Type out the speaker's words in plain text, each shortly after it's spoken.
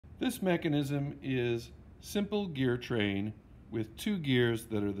This mechanism is simple gear train with two gears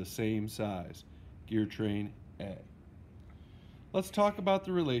that are the same size, gear train A. Let's talk about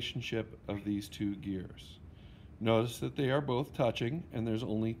the relationship of these two gears. Notice that they are both touching and there's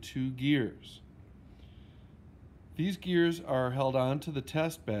only two gears. These gears are held onto the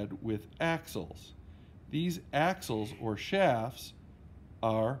test bed with axles. These axles or shafts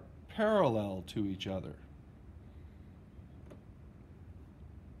are parallel to each other.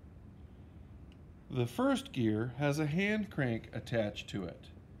 The first gear has a hand crank attached to it.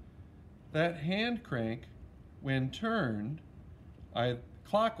 That hand crank, when turned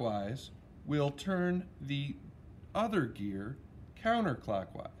clockwise, will turn the other gear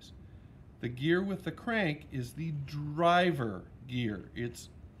counterclockwise. The gear with the crank is the driver gear. It's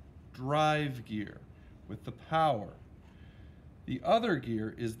drive gear with the power. The other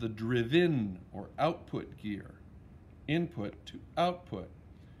gear is the driven or output gear, input to output.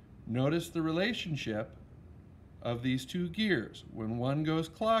 Notice the relationship of these two gears. When one goes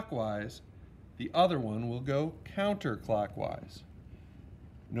clockwise, the other one will go counterclockwise.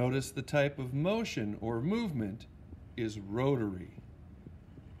 Notice the type of motion or movement is rotary.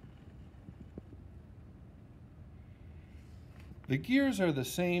 The gears are the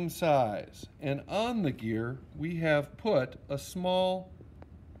same size, and on the gear we have put a small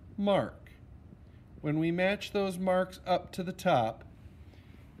mark. When we match those marks up to the top,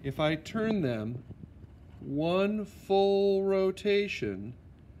 if I turn them one full rotation,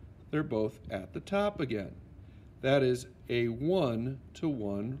 they're both at the top again. That is a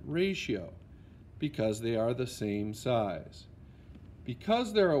 1-to-1 ratio because they are the same size.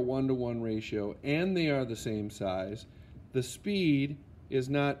 Because they're a 1-to-1 ratio and they are the same size, the speed is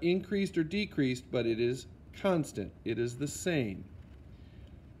not increased or decreased, but it is constant. It is the same.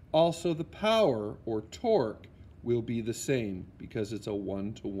 Also, the power or torque will be the same because it's a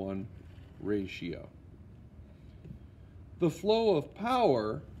 1-to-1 ratio. The flow of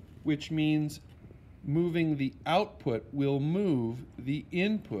power, which means moving the output, will move the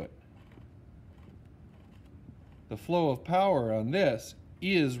input. The flow of power on this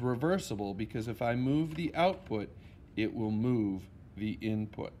is reversible because if I move the output, it will move the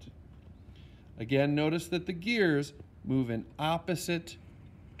input. Again, notice that the gears move in opposite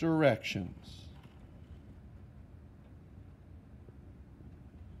directions.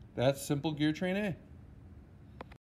 That's simple gear train A.